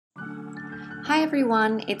Hi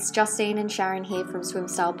everyone, it's Justine and Sharon here from Swim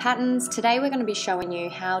Style Patterns. Today we're going to be showing you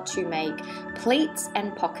how to make pleats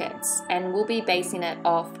and pockets, and we'll be basing it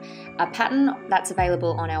off a pattern that's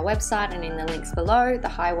available on our website and in the links below, the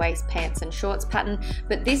high waist pants and shorts pattern.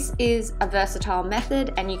 But this is a versatile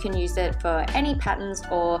method and you can use it for any patterns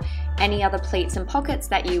or any other pleats and pockets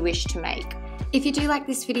that you wish to make. If you do like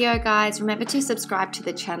this video guys, remember to subscribe to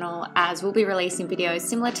the channel as we'll be releasing videos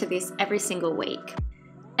similar to this every single week.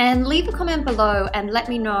 And leave a comment below and let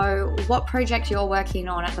me know what project you're working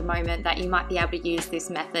on at the moment that you might be able to use this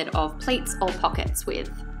method of pleats or pockets with.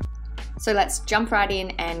 So let's jump right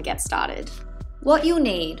in and get started. What you'll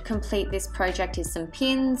need to complete this project is some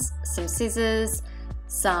pins, some scissors,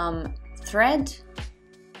 some thread,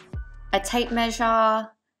 a tape measure.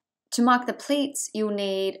 To mark the pleats, you'll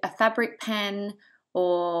need a fabric pen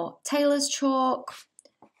or tailor's chalk,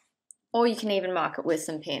 or you can even mark it with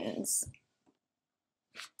some pins.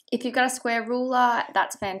 If you've got a square ruler,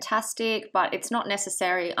 that's fantastic, but it's not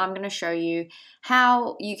necessary. I'm going to show you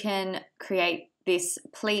how you can create this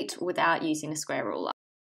pleat without using a square ruler.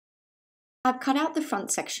 I've cut out the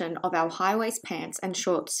front section of our high waist pants and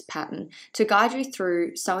shorts pattern to guide you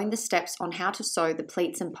through sewing the steps on how to sew the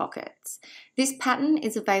pleats and pockets. This pattern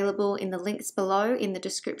is available in the links below in the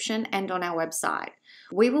description and on our website.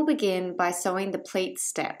 We will begin by sewing the pleat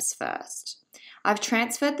steps first. I've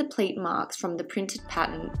transferred the pleat marks from the printed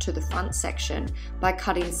pattern to the front section by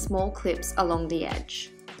cutting small clips along the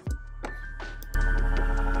edge.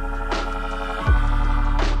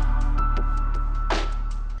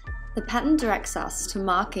 The pattern directs us to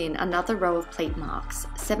mark in another row of pleat marks,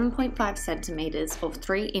 7.5 centimeters or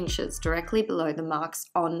 3 inches directly below the marks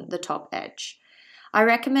on the top edge. I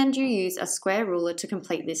recommend you use a square ruler to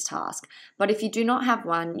complete this task, but if you do not have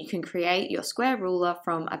one, you can create your square ruler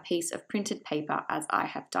from a piece of printed paper as I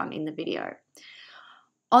have done in the video.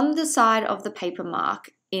 On the side of the paper mark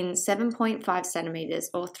in 7.5 centimeters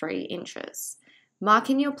or 3 inches. Mark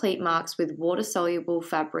in your pleat marks with water-soluble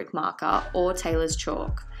fabric marker or tailor's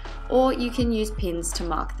chalk, or you can use pins to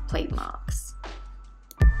mark the pleat marks.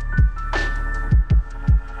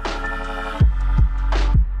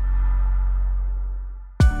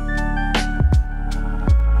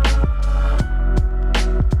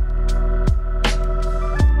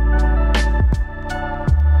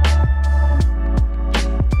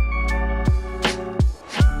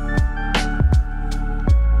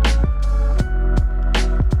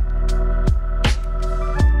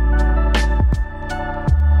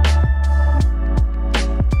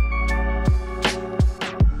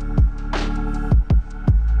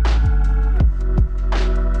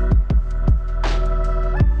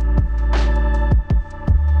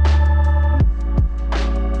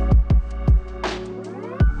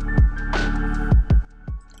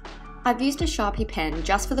 I've used a Sharpie pen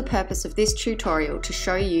just for the purpose of this tutorial to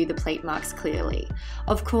show you the pleat marks clearly.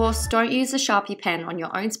 Of course, don't use a Sharpie pen on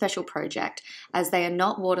your own special project as they are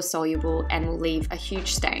not water soluble and will leave a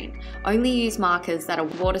huge stain. Only use markers that are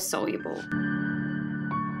water soluble.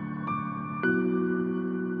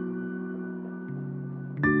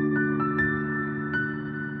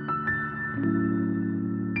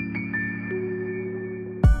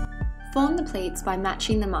 Form the pleats by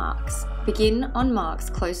matching the marks. Begin on marks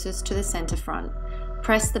closest to the center front.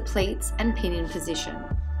 Press the pleats and pin in position.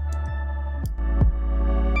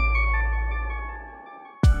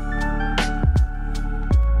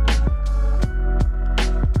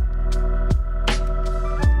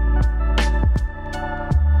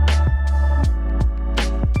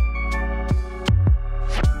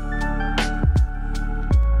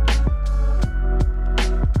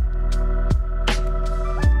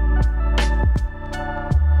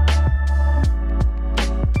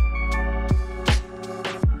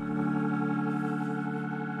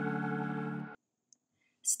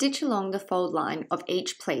 Stitch along the fold line of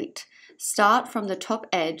each pleat. Start from the top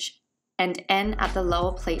edge and end at the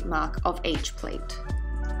lower pleat mark of each pleat.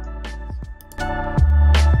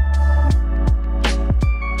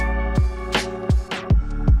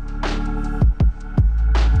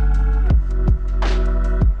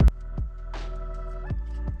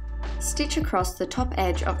 Stitch across the top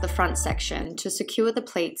edge of the front section to secure the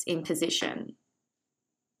pleats in position.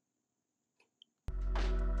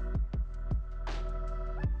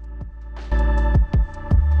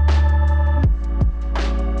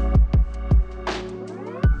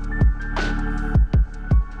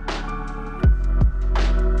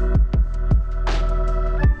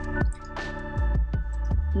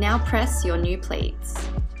 Now press your new pleats.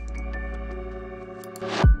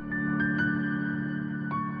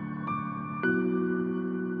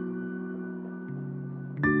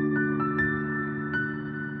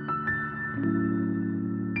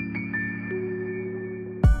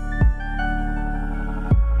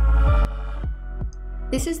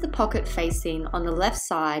 This is the pocket facing on the left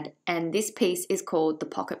side, and this piece is called the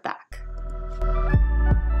pocket back.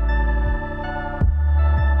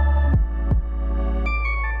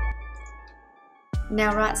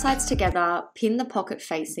 Now right sides together, pin the pocket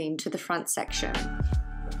facing to the front section.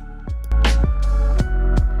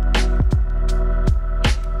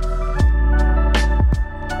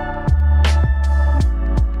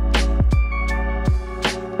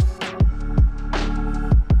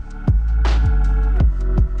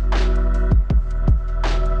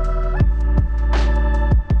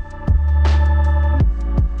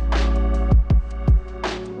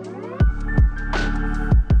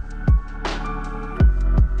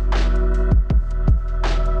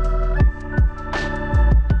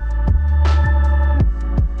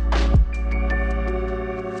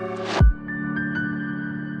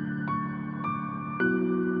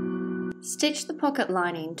 Stitch the pocket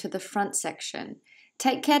lining to the front section.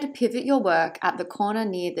 Take care to pivot your work at the corner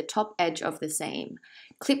near the top edge of the seam.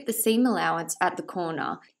 Clip the seam allowance at the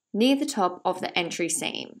corner near the top of the entry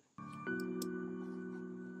seam.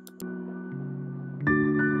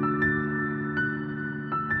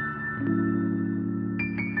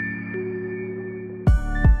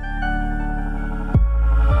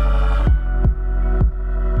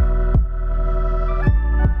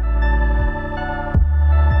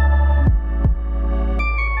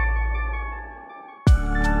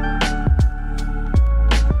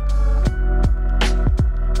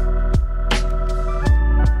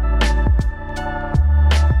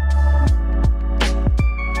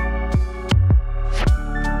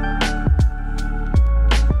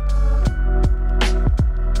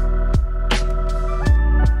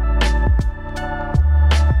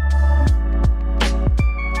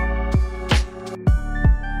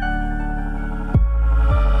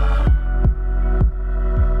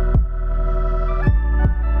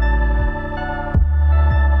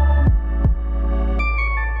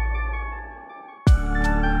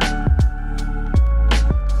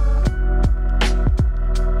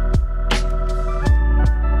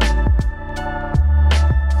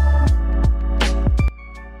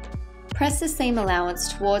 Press the seam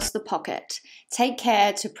allowance towards the pocket. Take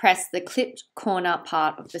care to press the clipped corner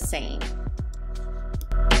part of the seam.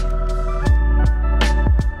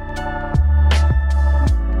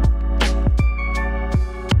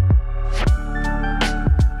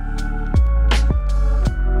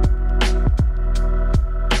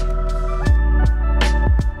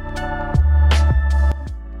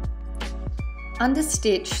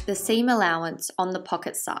 Understitch the seam allowance on the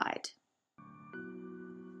pocket side.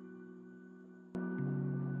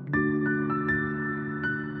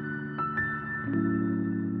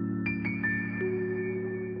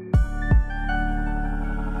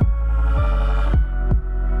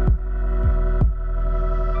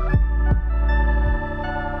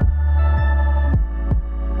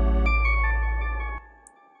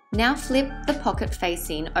 Now flip the pocket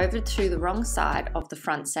facing over to the wrong side of the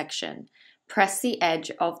front section. Press the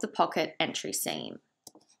edge of the pocket entry seam.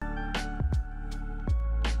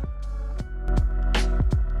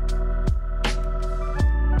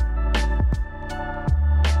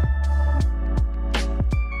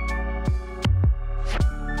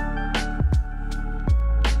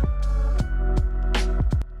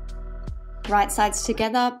 Right sides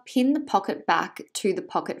together, pin the pocket back to the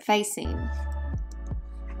pocket facing.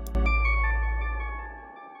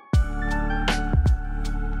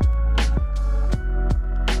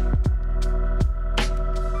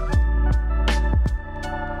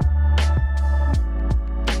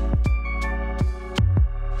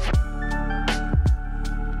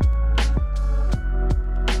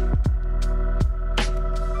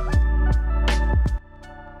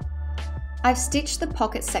 I've stitched the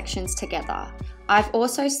pocket sections together. I've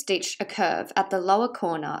also stitched a curve at the lower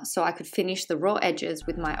corner so I could finish the raw edges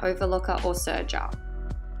with my overlocker or serger.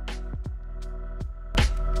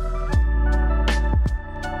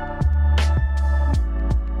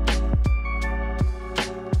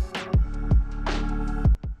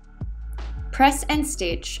 Press and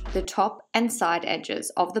stitch the top and side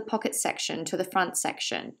edges of the pocket section to the front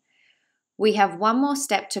section. We have one more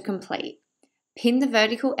step to complete. Pin the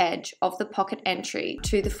vertical edge of the pocket entry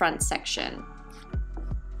to the front section.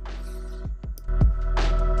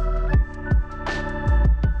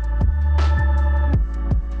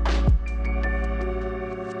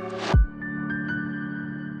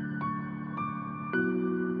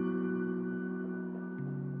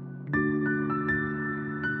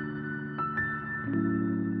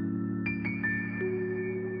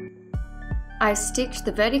 I stitch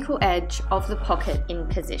the vertical edge of the pocket in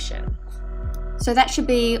position. So that should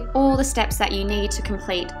be all the steps that you need to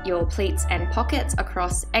complete your pleats and pockets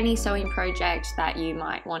across any sewing project that you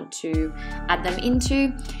might want to add them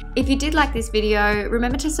into. If you did like this video,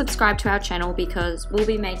 remember to subscribe to our channel because we'll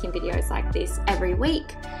be making videos like this every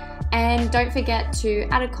week. And don't forget to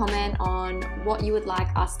add a comment on what you would like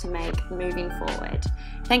us to make moving forward.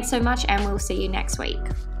 Thanks so much, and we'll see you next week.